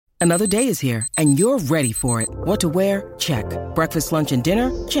Another day is here, and you're ready for it. What to wear? Check. Breakfast, lunch, and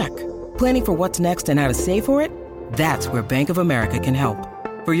dinner? Check. Planning for what's next and how to save for it? That's where Bank of America can help.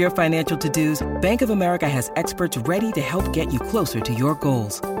 For your financial to-dos, Bank of America has experts ready to help get you closer to your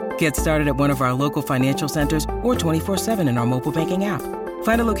goals. Get started at one of our local financial centers or 24/7 in our mobile banking app.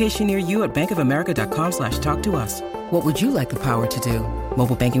 Find a location near you at bankofamerica.com/talktous. What would you like the power to do?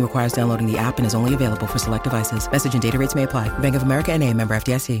 Mobile banking requires downloading the app and is only available for select devices. Message and data rates may apply. Bank of America N.A., member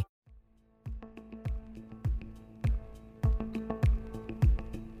FDIC.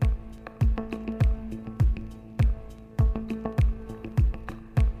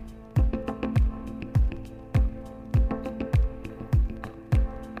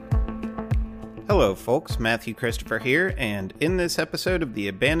 Hello folks, Matthew Christopher here, and in this episode of the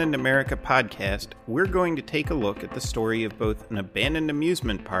Abandoned America podcast, we're going to take a look at the story of both an abandoned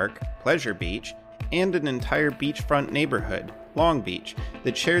amusement park, Pleasure Beach, and an entire beachfront neighborhood, Long Beach,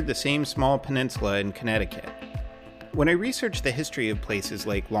 that shared the same small peninsula in Connecticut. When I research the history of places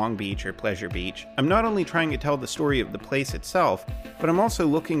like Long Beach or Pleasure Beach, I'm not only trying to tell the story of the place itself, but I'm also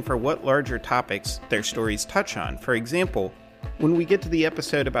looking for what larger topics their stories touch on. For example, when we get to the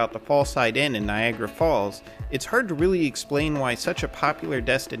episode about the Fallside Inn in Niagara Falls, it's hard to really explain why such a popular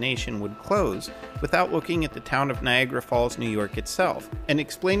destination would close without looking at the town of Niagara Falls, New York itself, and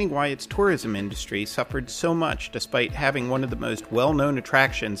explaining why its tourism industry suffered so much despite having one of the most well-known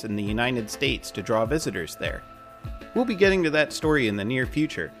attractions in the United States to draw visitors there. We'll be getting to that story in the near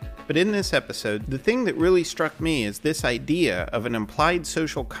future, but in this episode, the thing that really struck me is this idea of an implied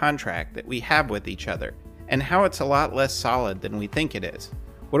social contract that we have with each other, and how it's a lot less solid than we think it is.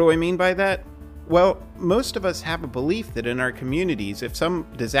 What do I mean by that? Well, most of us have a belief that in our communities, if some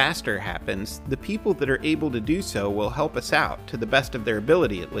disaster happens, the people that are able to do so will help us out, to the best of their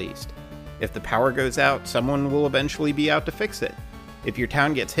ability at least. If the power goes out, someone will eventually be out to fix it. If your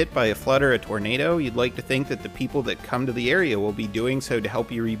town gets hit by a flood or a tornado, you'd like to think that the people that come to the area will be doing so to help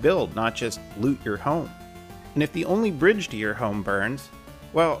you rebuild, not just loot your home. And if the only bridge to your home burns,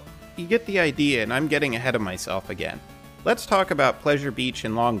 well, you get the idea, and I'm getting ahead of myself again. Let's talk about Pleasure Beach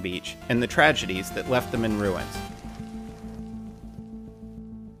and Long Beach and the tragedies that left them in ruins.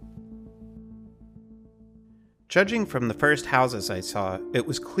 Judging from the first houses I saw, it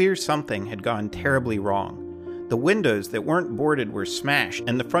was clear something had gone terribly wrong. The windows that weren't boarded were smashed,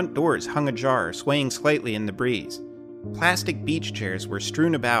 and the front doors hung ajar, swaying slightly in the breeze. Plastic beach chairs were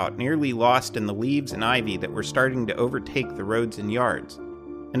strewn about, nearly lost in the leaves and ivy that were starting to overtake the roads and yards.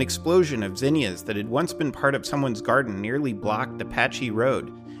 An explosion of zinnias that had once been part of someone's garden nearly blocked the patchy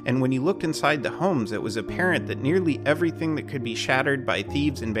road, and when you looked inside the homes, it was apparent that nearly everything that could be shattered by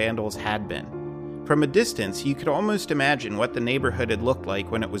thieves and vandals had been. From a distance, you could almost imagine what the neighborhood had looked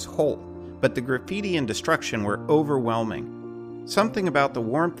like when it was whole, but the graffiti and destruction were overwhelming. Something about the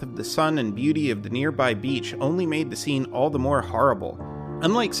warmth of the sun and beauty of the nearby beach only made the scene all the more horrible.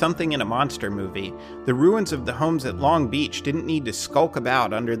 Unlike something in a monster movie, the ruins of the homes at Long Beach didn't need to skulk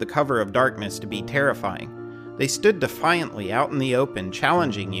about under the cover of darkness to be terrifying. They stood defiantly out in the open,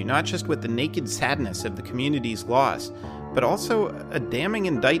 challenging you not just with the naked sadness of the community's loss, but also a damning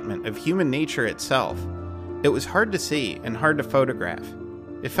indictment of human nature itself. It was hard to see and hard to photograph.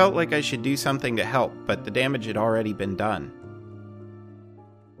 It felt like I should do something to help, but the damage had already been done.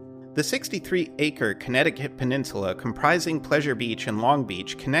 The 63-acre Connecticut peninsula comprising Pleasure Beach and Long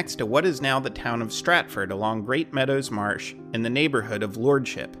Beach connects to what is now the town of Stratford along Great Meadows Marsh in the neighborhood of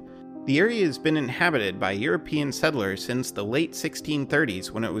Lordship. The area has been inhabited by European settlers since the late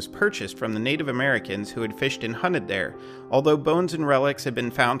 1630s when it was purchased from the Native Americans who had fished and hunted there, although bones and relics have been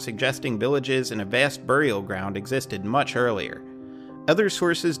found suggesting villages and a vast burial ground existed much earlier. Other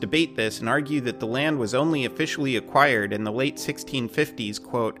sources debate this and argue that the land was only officially acquired in the late 1650s,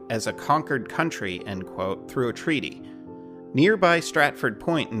 quote, as a conquered country, end quote, through a treaty. Nearby Stratford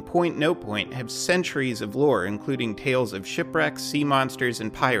Point and Point No Point have centuries of lore, including tales of shipwrecks, sea monsters,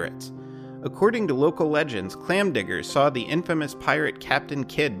 and pirates. According to local legends, clam diggers saw the infamous pirate Captain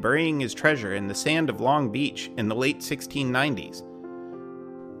Kidd burying his treasure in the sand of Long Beach in the late 1690s.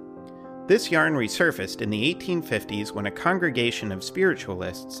 This yarn resurfaced in the 1850s when a congregation of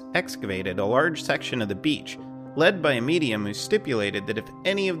spiritualists excavated a large section of the beach, led by a medium who stipulated that if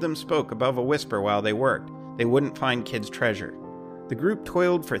any of them spoke above a whisper while they worked, they wouldn't find Kidd's treasure. The group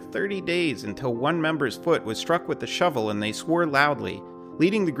toiled for 30 days until one member's foot was struck with a shovel and they swore loudly,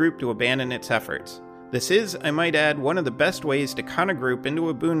 leading the group to abandon its efforts. This is, I might add, one of the best ways to con a group into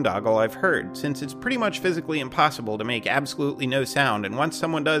a boondoggle I've heard, since it's pretty much physically impossible to make absolutely no sound, and once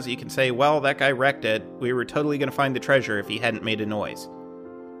someone does, you can say, well, that guy wrecked it, we were totally going to find the treasure if he hadn't made a noise.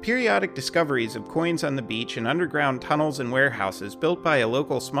 Periodic discoveries of coins on the beach and underground tunnels and warehouses built by a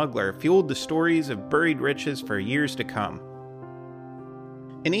local smuggler fueled the stories of buried riches for years to come.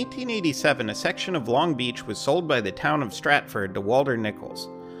 In 1887, a section of Long Beach was sold by the town of Stratford to Walter Nichols.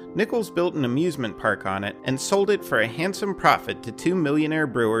 Nichols built an amusement park on it and sold it for a handsome profit to two millionaire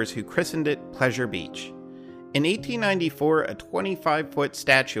brewers who christened it Pleasure Beach. In 1894, a 25-foot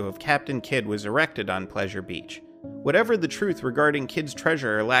statue of Captain Kidd was erected on Pleasure Beach. Whatever the truth regarding Kidd's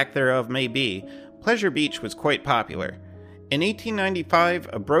treasure or lack thereof may be, Pleasure Beach was quite popular. In 1895,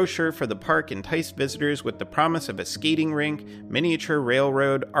 a brochure for the park enticed visitors with the promise of a skating rink, miniature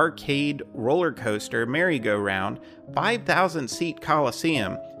railroad, arcade, roller coaster, merry-go-round, 5,000-seat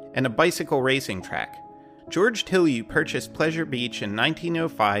coliseum, and a bicycle racing track. George Tillieu purchased Pleasure Beach in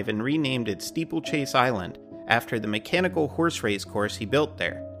 1905 and renamed it Steeplechase Island, after the mechanical horse race course he built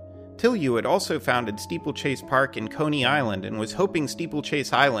there. Tillieu had also founded Steeplechase Park in Coney Island and was hoping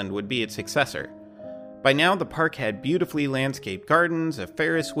Steeplechase Island would be its successor. By now, the park had beautifully landscaped gardens, a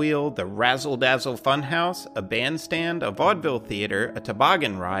Ferris wheel, the Razzle Dazzle Funhouse, a bandstand, a vaudeville theater, a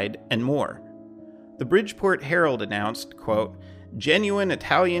toboggan ride, and more. The Bridgeport Herald announced, quote, "Genuine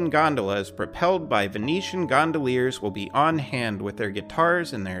Italian gondolas propelled by Venetian gondoliers will be on hand with their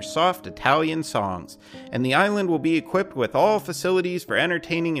guitars and their soft Italian songs, and the island will be equipped with all facilities for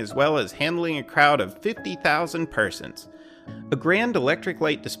entertaining as well as handling a crowd of 50,000 persons. A grand electric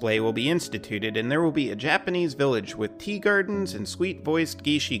light display will be instituted, and there will be a Japanese village with tea gardens and sweet-voiced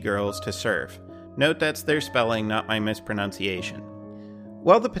geisha girls to serve." Note that's their spelling, not my mispronunciation.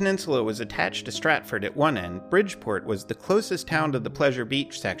 While the peninsula was attached to Stratford at one end, Bridgeport was the closest town to the Pleasure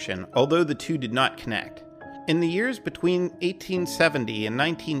Beach section, although the two did not connect. In the years between 1870 and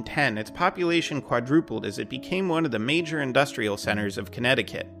 1910, its population quadrupled as it became one of the major industrial centers of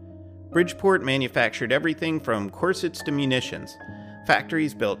Connecticut. Bridgeport manufactured everything from corsets to munitions.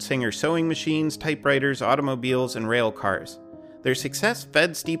 Factories built Singer sewing machines, typewriters, automobiles, and rail cars. Their success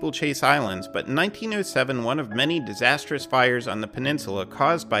fed Steeplechase Islands, but in 1907 one of many disastrous fires on the peninsula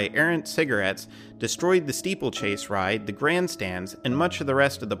caused by errant cigarettes destroyed the steeplechase ride, the grandstands, and much of the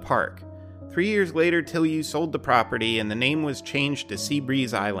rest of the park. 3 years later, Tillieu sold the property and the name was changed to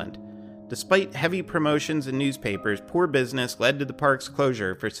Seabreeze Island. Despite heavy promotions in newspapers, poor business led to the park's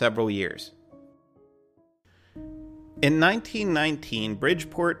closure for several years. In 1919,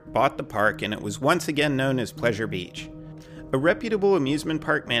 Bridgeport bought the park and it was once again known as Pleasure Beach. A reputable amusement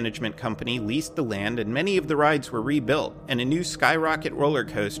park management company leased the land and many of the rides were rebuilt, and a new Skyrocket roller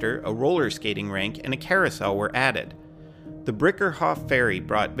coaster, a roller skating rink, and a carousel were added. The Brickerhoff Ferry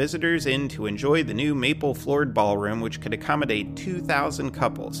brought visitors in to enjoy the new maple-floored ballroom which could accommodate 2,000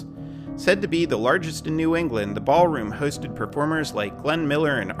 couples. Said to be the largest in New England, the ballroom hosted performers like Glenn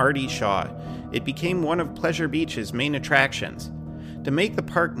Miller and Artie Shaw. It became one of Pleasure Beach's main attractions. To make the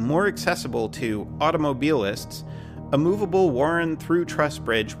park more accessible to automobilists, a movable Warren through truss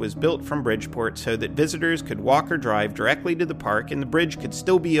bridge was built from Bridgeport so that visitors could walk or drive directly to the park and the bridge could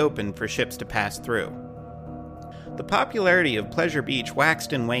still be open for ships to pass through. The popularity of Pleasure Beach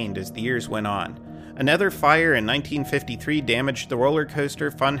waxed and waned as the years went on. Another fire in 1953 damaged the roller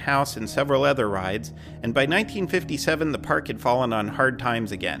coaster, funhouse, and several other rides, and by 1957 the park had fallen on hard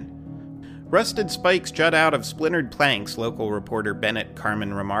times again. Rusted spikes jut out of splintered planks, local reporter Bennett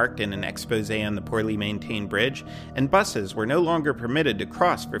Carman remarked in an expose on the poorly maintained bridge, and buses were no longer permitted to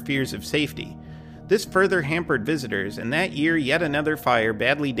cross for fears of safety. This further hampered visitors, and that year yet another fire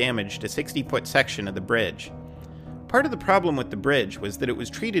badly damaged a 60-foot section of the bridge. Part of the problem with the bridge was that it was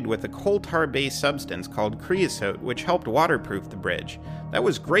treated with a coal tar-based substance called creosote, which helped waterproof the bridge. That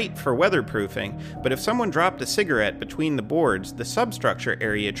was great for weatherproofing, but if someone dropped a cigarette between the boards, the substructure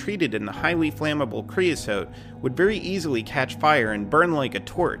area treated in the highly flammable creosote would very easily catch fire and burn like a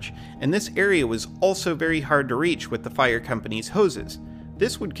torch, and this area was also very hard to reach with the fire company's hoses.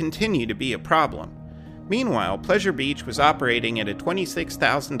 This would continue to be a problem. Meanwhile, Pleasure Beach was operating at a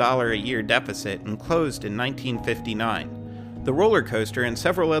 $26,000 a year deficit and closed in 1959. The roller coaster and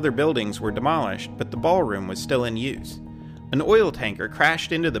several other buildings were demolished, but the ballroom was still in use. An oil tanker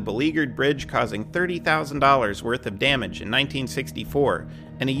crashed into the beleaguered bridge, causing $30,000 worth of damage in 1964,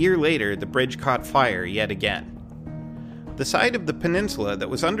 and a year later the bridge caught fire yet again. The side of the peninsula that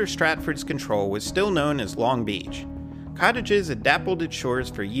was under Stratford's control was still known as Long Beach. Cottages had dappled its shores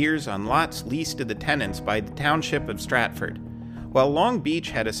for years on lots leased to the tenants by the township of Stratford. While Long Beach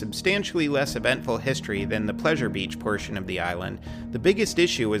had a substantially less eventful history than the Pleasure Beach portion of the island, the biggest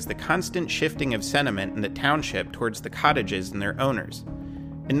issue was the constant shifting of sentiment in the township towards the cottages and their owners.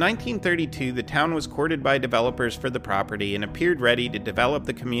 In 1932, the town was courted by developers for the property and appeared ready to develop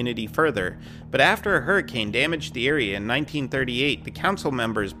the community further, but after a hurricane damaged the area in 1938, the council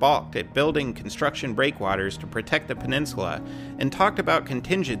members balked at building construction breakwaters to protect the peninsula and talked about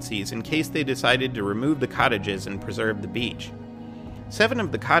contingencies in case they decided to remove the cottages and preserve the beach. 7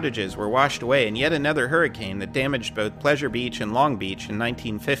 of the cottages were washed away in yet another hurricane that damaged both Pleasure Beach and Long Beach in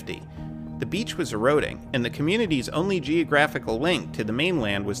 1950. The beach was eroding, and the community's only geographical link to the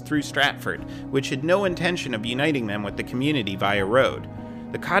mainland was through Stratford, which had no intention of uniting them with the community via road.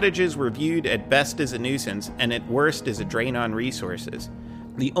 The cottages were viewed at best as a nuisance and at worst as a drain on resources.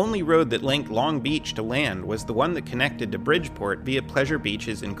 The only road that linked Long Beach to land was the one that connected to Bridgeport via Pleasure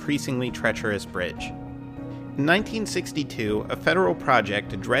Beach's increasingly treacherous bridge. In 1962, a federal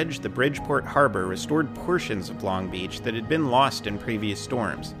project to dredge the Bridgeport harbor restored portions of Long Beach that had been lost in previous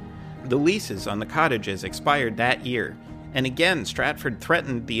storms. The leases on the cottages expired that year, and again Stratford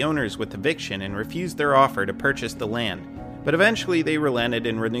threatened the owners with eviction and refused their offer to purchase the land, but eventually they relented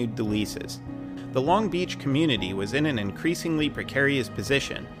and renewed the leases. The Long Beach community was in an increasingly precarious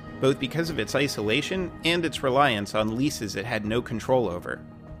position, both because of its isolation and its reliance on leases it had no control over.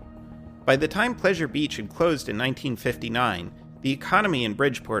 By the time Pleasure Beach had closed in 1959, the economy in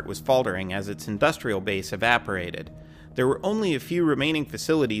Bridgeport was faltering as its industrial base evaporated. There were only a few remaining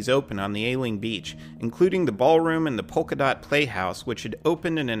facilities open on the ailing beach, including the ballroom and the Polka Dot Playhouse, which had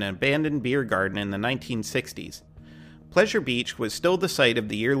opened in an abandoned beer garden in the 1960s. Pleasure Beach was still the site of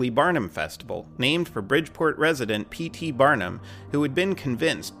the yearly Barnum Festival, named for Bridgeport resident P.T. Barnum, who had been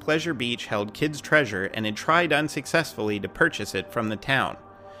convinced Pleasure Beach held kids' treasure and had tried unsuccessfully to purchase it from the town.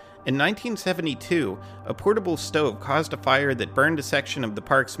 In 1972, a portable stove caused a fire that burned a section of the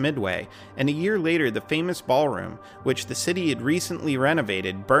park's midway, and a year later the famous ballroom, which the city had recently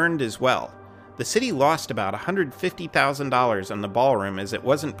renovated, burned as well. The city lost about $150,000 on the ballroom as it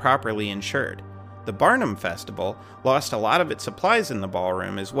wasn't properly insured. The Barnum Festival lost a lot of its supplies in the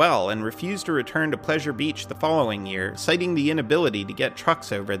ballroom as well and refused to return to Pleasure Beach the following year, citing the inability to get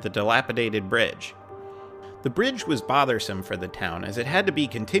trucks over the dilapidated bridge. The bridge was bothersome for the town, as it had to be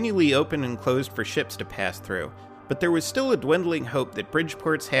continually open and closed for ships to pass through, but there was still a dwindling hope that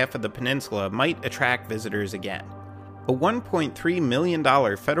Bridgeport's half of the peninsula might attract visitors again. A $1.3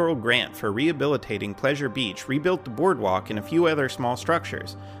 million federal grant for rehabilitating Pleasure Beach rebuilt the boardwalk and a few other small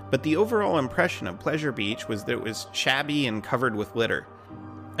structures, but the overall impression of Pleasure Beach was that it was shabby and covered with litter.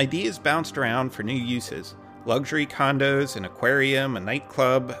 Ideas bounced around for new uses: luxury condos, an aquarium, a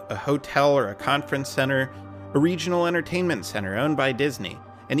nightclub, a hotel or a conference center, a regional entertainment center owned by Disney,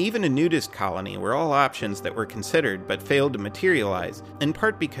 and even a nudist colony were all options that were considered but failed to materialize, in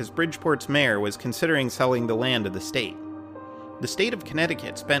part because Bridgeport's mayor was considering selling the land to the state. The state of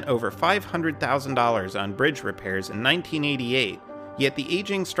Connecticut spent over $500,000 on bridge repairs in 1988, yet the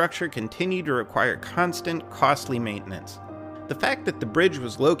aging structure continued to require constant, costly maintenance. The fact that the bridge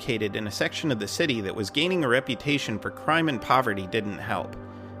was located in a section of the city that was gaining a reputation for crime and poverty didn't help.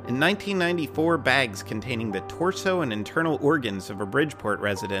 In 1994, bags containing the torso and internal organs of a Bridgeport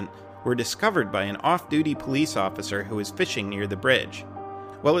resident were discovered by an off-duty police officer who was fishing near the bridge.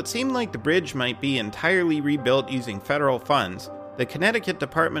 While it seemed like the bridge might be entirely rebuilt using federal funds, the Connecticut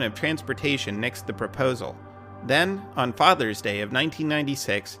Department of Transportation nixed the proposal. Then, on Father's Day of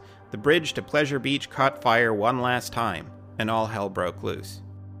 1996, the bridge to Pleasure Beach caught fire one last time, and all hell broke loose.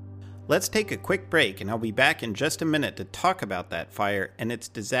 Let's take a quick break, and I'll be back in just a minute to talk about that fire and its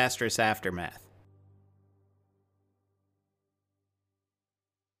disastrous aftermath.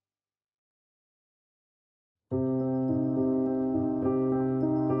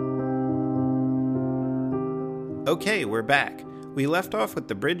 Okay, we're back. We left off with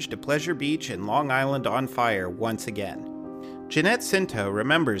the bridge to Pleasure Beach and Long Island on fire once again. Jeanette Cinto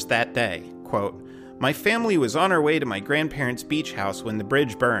remembers that day, quote, "My family was on our way to my grandparents' beach house when the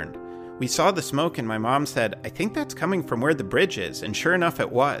bridge burned. We saw the smoke and my mom said, 'I think that's coming from where the bridge is,' and sure enough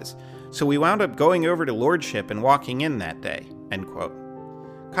it was. So we wound up going over to Lordship and walking in that day," end quote.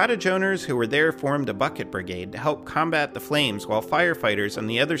 Cottage owners who were there formed a bucket brigade to help combat the flames while firefighters on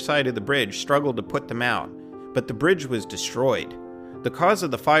the other side of the bridge struggled to put them out, but the bridge was destroyed. The cause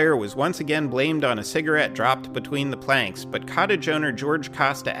of the fire was once again blamed on a cigarette dropped between the planks, but cottage owner George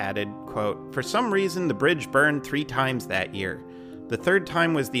Costa added, quote, "For some reason the bridge burned 3 times that year. The 3rd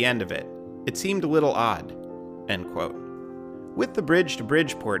time was the end of it. It seemed a little odd," end quote. With the bridge to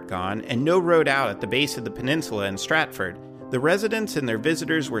Bridgeport gone and no road out at the base of the peninsula in Stratford, the residents and their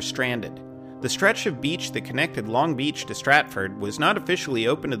visitors were stranded. The stretch of beach that connected Long Beach to Stratford was not officially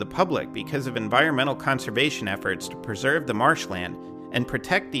open to the public because of environmental conservation efforts to preserve the marshland and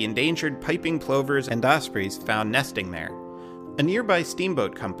protect the endangered piping plovers and ospreys found nesting there. A nearby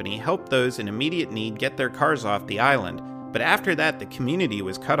steamboat company helped those in immediate need get their cars off the island, but after that the community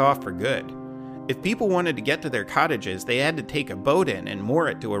was cut off for good. If people wanted to get to their cottages, they had to take a boat in and moor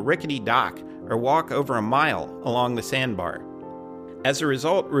it to a rickety dock or walk over a mile along the sandbar. As a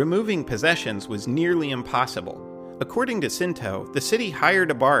result, removing possessions was nearly impossible. According to Sinto, the city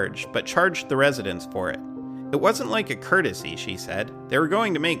hired a barge but charged the residents for it. It wasn't like a courtesy, she said. They were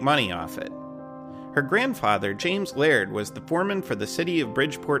going to make money off it. Her grandfather, James Laird, was the foreman for the City of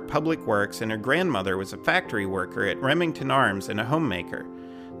Bridgeport Public Works, and her grandmother was a factory worker at Remington Arms and a homemaker.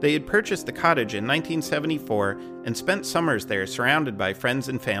 They had purchased the cottage in 1974 and spent summers there surrounded by friends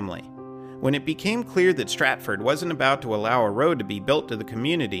and family. When it became clear that Stratford wasn't about to allow a road to be built to the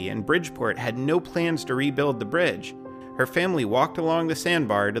community and Bridgeport had no plans to rebuild the bridge, her family walked along the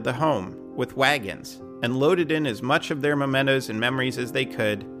sandbar to the home with wagons and loaded in as much of their mementos and memories as they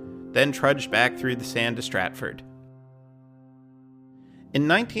could, then trudged back through the sand to Stratford. In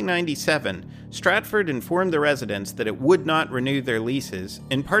 1997, Stratford informed the residents that it would not renew their leases,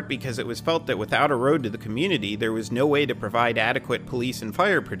 in part because it was felt that without a road to the community, there was no way to provide adequate police and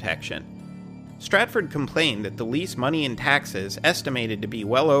fire protection. Stratford complained that the lease money and taxes, estimated to be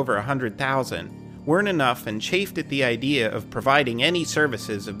well over $100,000, weren't enough and chafed at the idea of providing any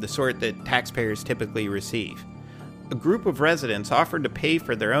services of the sort that taxpayers typically receive. A group of residents offered to pay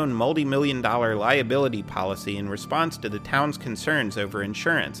for their own multi-million-dollar liability policy in response to the town's concerns over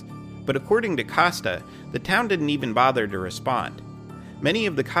insurance, but according to Costa, the town didn't even bother to respond. Many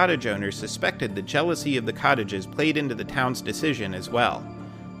of the cottage owners suspected the jealousy of the cottages played into the town's decision as well.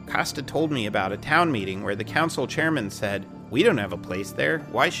 Costa told me about a town meeting where the council chairman said, "We don't have a place there,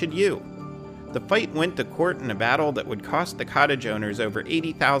 why should you?" The fight went to court in a battle that would cost the cottage owners over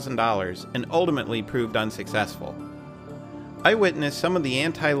 $80,000 and ultimately proved unsuccessful. I witnessed some of the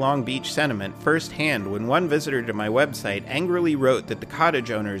anti-Long Beach sentiment firsthand when one visitor to my website angrily wrote that the cottage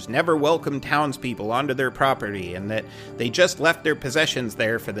owners never welcomed townspeople onto their property and that they just left their possessions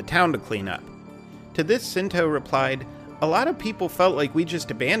there for the town to clean up. To this, Sinto replied, "A lot of people felt like we just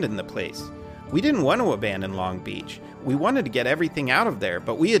abandoned the place. We didn't want to abandon Long Beach. We wanted to get everything out of there,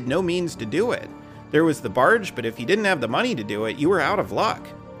 but we had no means to do it. There was the barge, but if you didn't have the money to do it, you were out of luck."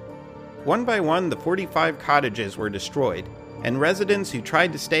 One by one, the 45 cottages were destroyed, and residents who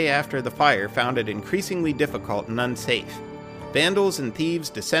tried to stay after the fire found it increasingly difficult and unsafe. Vandals and thieves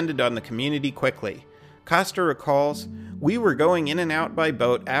descended on the community quickly. Costa recalls, "We were going in and out by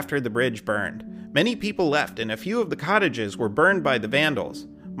boat after the bridge burned. Many people left, and a few of the cottages were burned by the vandals.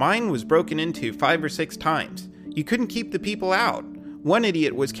 Mine was broken into 5 or 6 times. You couldn't keep the people out. One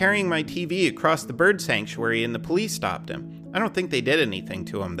idiot was carrying my TV across the bird sanctuary and the police stopped him. I don't think they did anything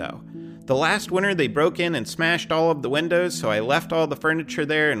to him, though. The last winter they broke in and smashed all of the windows, so I left all the furniture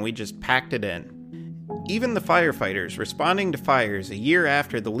there and we just packed it in." Even the firefighters responding to fires a year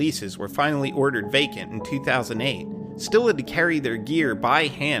after the leases were finally ordered vacant in 2008 still had to carry their gear by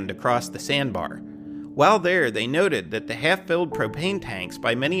hand across the sandbar. While there, they noted that the half-filled propane tanks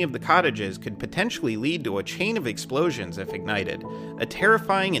by many of the cottages could potentially lead to a chain of explosions if ignited, a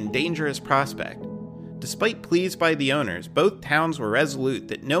terrifying and dangerous prospect. Despite pleas by the owners, both towns were resolute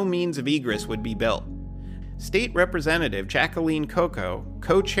that no means of egress would be built. State Representative Jacqueline Coco,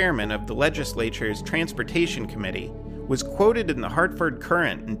 co-chairman of the legislature's Transportation Committee, was quoted in the Hartford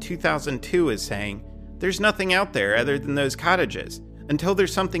Courant in 2002 as saying, "There's nothing out there other than those cottages. Until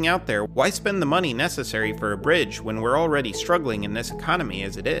there's something out there, why spend the money necessary for a bridge when we're already struggling in this economy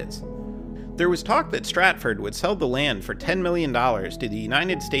as it is?" There was talk that Stratford would sell the land for $10 million to the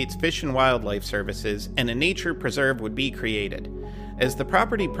United States Fish and Wildlife Services and a nature preserve would be created. As the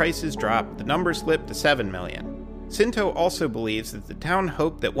property prices dropped, the number slipped to $7 million. Sinto also believes that the town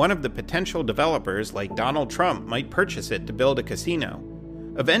hoped that one of the potential developers, like Donald Trump, might purchase it to build a casino.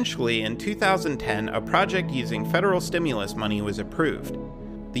 Eventually, in 2010, a project using federal stimulus money was approved.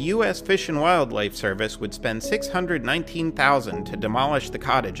 The U.S. Fish and Wildlife Service would spend $619,000 to demolish the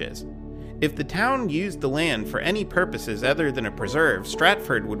cottages. If the town used the land for any purposes other than a preserve,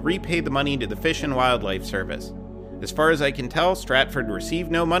 Stratford would repay the money to the Fish and Wildlife Service. As far as I can tell, Stratford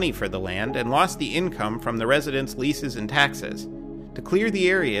received no money for the land and lost the income from the residents' leases and taxes. To clear the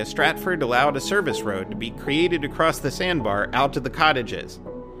area, Stratford allowed a service road to be created across the sandbar out to the cottages.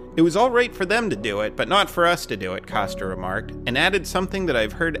 "It was all right for them to do it, but not for us to do it," Costa remarked, and added something that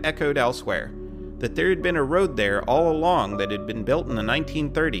I've heard echoed elsewhere, that there had been a road there all along that had been built in the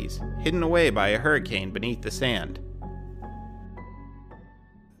 1930s, hidden away by a hurricane beneath the sand.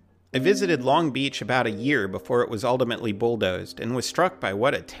 I visited Long Beach about a year before it was ultimately bulldozed, and was struck by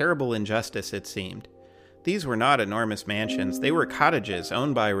what a terrible injustice it seemed. These were not enormous mansions, they were cottages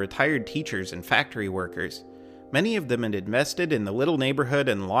owned by retired teachers and factory workers. Many of them had invested in the little neighborhood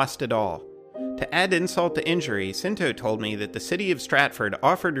and lost it all. To add insult to injury, Cinto told me that the city of Stratford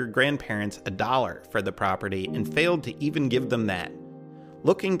offered her grandparents $1 for the property and failed to even give them that.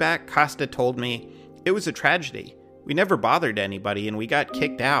 Looking back, Costa told me, "It was a tragedy. We never bothered anybody and we got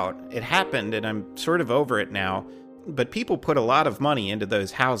kicked out. It happened and I'm sort of over it now, but people put a lot of money into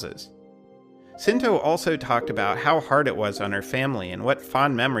those houses." Cinto also talked about how hard it was on her family and what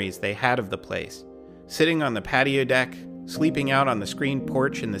fond memories they had of the place. Sitting on the patio deck, sleeping out on the screened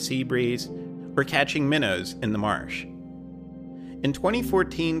porch in the sea breeze, or catching minnows in the marsh. In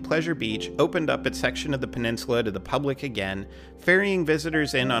 2014, Pleasure Beach opened up its section of the peninsula to the public again, ferrying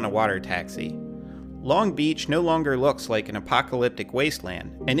visitors in on a water taxi. Long Beach no longer looks like an apocalyptic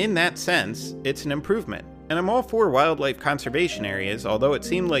wasteland, and in that sense, it's an improvement. And I'm all for wildlife conservation areas, although it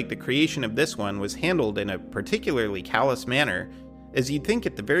seemed like the creation of this one was handled in a particularly callous manner, as you'd think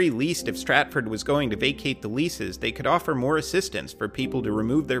at the very least if Stratford was going to vacate the leases, they could offer more assistance for people to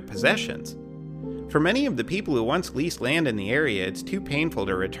remove their possessions. For many of the people who once leased land in the area, it's too painful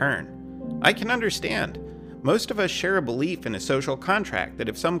to return. I can understand. Most of us share a belief in a social contract that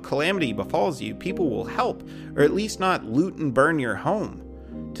if some calamity befalls you, people will help, or at least not loot and burn your home.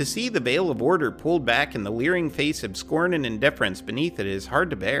 To see the veil of order pulled back and the leering face of scorn and indifference beneath it is hard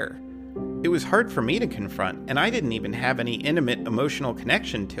to bear. It was hard for me to confront, and I didn't even have any intimate emotional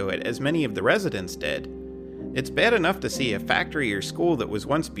connection to it as many of the residents did. It's bad enough to see a factory or school that was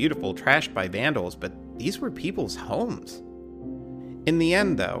once beautiful trashed by vandals, but these were people's homes. In the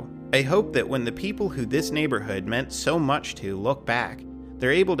end, though, I hope that when the people who this neighborhood meant so much to look back,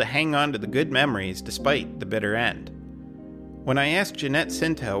 they're able to hang on to the good memories despite the bitter end. When I asked Jeanette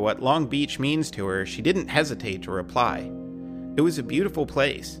Cinto what Long Beach means to her, she didn't hesitate to reply. It was a beautiful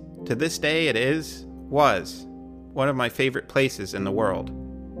place. To this day it was, one of my favorite places in the world.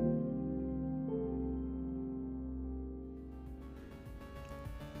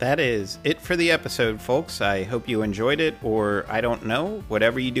 That is it for the episode, folks. I hope you enjoyed it, or I don't know,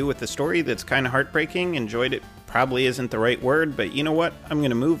 whatever you do with the story that's kind of heartbreaking. Enjoyed it probably isn't the right word, but you know what? I'm going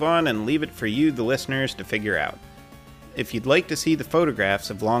to move on and leave it for you, the listeners, to figure out. If you'd like to see the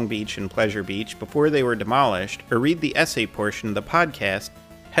photographs of Long Beach and Pleasure Beach before they were demolished, or read the essay portion of the podcast,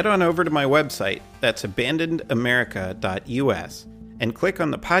 head on over to my website, that's abandonedamerica.us, and click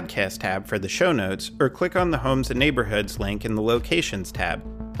on the podcast tab for the show notes, or click on the Homes and Neighborhoods link in the Locations tab.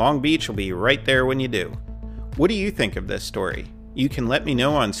 Long Beach will be right there when you do. What do you think of this story? You can let me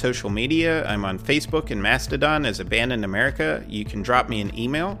know on social media. I'm on Facebook and Mastodon as Abandoned America. You can drop me an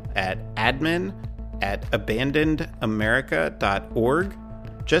email at admin@abandonedamerica.org.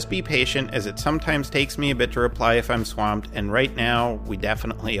 Just be patient, as it sometimes takes me a bit to reply if I'm swamped, and right now we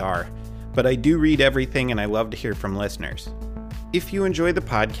definitely are. But I do read everything, and I love to hear from listeners. If you enjoy the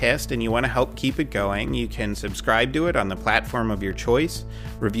podcast and you want to help keep it going, you can subscribe to it on the platform of your choice,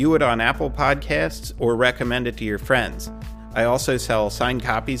 review it on Apple Podcasts, or recommend it to your friends. I also sell signed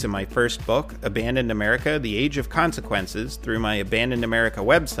copies of my first book, Abandoned America: The Age of Consequences, through my Abandoned America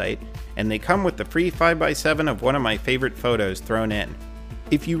website, and they come with the free 5x7 of one of my favorite photos thrown in.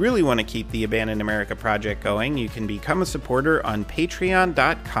 If you really want to keep the Abandoned America project going, you can become a supporter on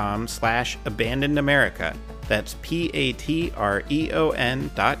patreon.com/abandonedamerica. That's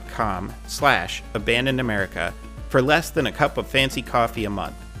patreon.com/abandonedamerica for less than a cup of fancy coffee a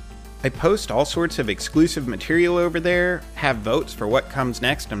month. I post all sorts of exclusive material over there, have votes for what comes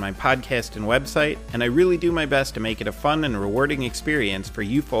next on my podcast and website, and I really do my best to make it a fun and rewarding experience for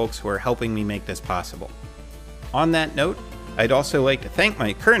you folks who are helping me make this possible. On that note, I'd also like to thank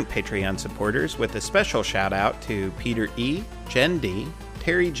my current Patreon supporters with a special shout out to Peter E., Jen D.,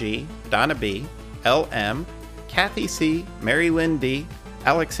 Terry G., Donna B., LM, Kathy C., Mary Lynn D.,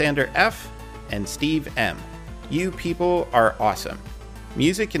 Alexander F., and Steve M. You people are awesome.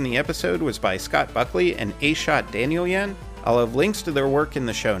 Music in the episode was by Scott Buckley and A-Shot Danielyan. I'll have links to their work in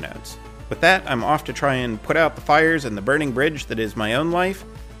the show notes. With that, I'm off to try and put out the fires in the burning bridge that is my own life.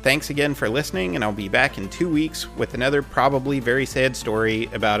 Thanks again for listening, and I'll be back in 2 weeks with another probably very sad story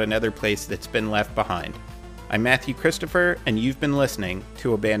about another place that's been left behind. I'm Matthew Christopher, and you've been listening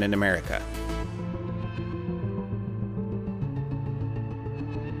to Abandoned America.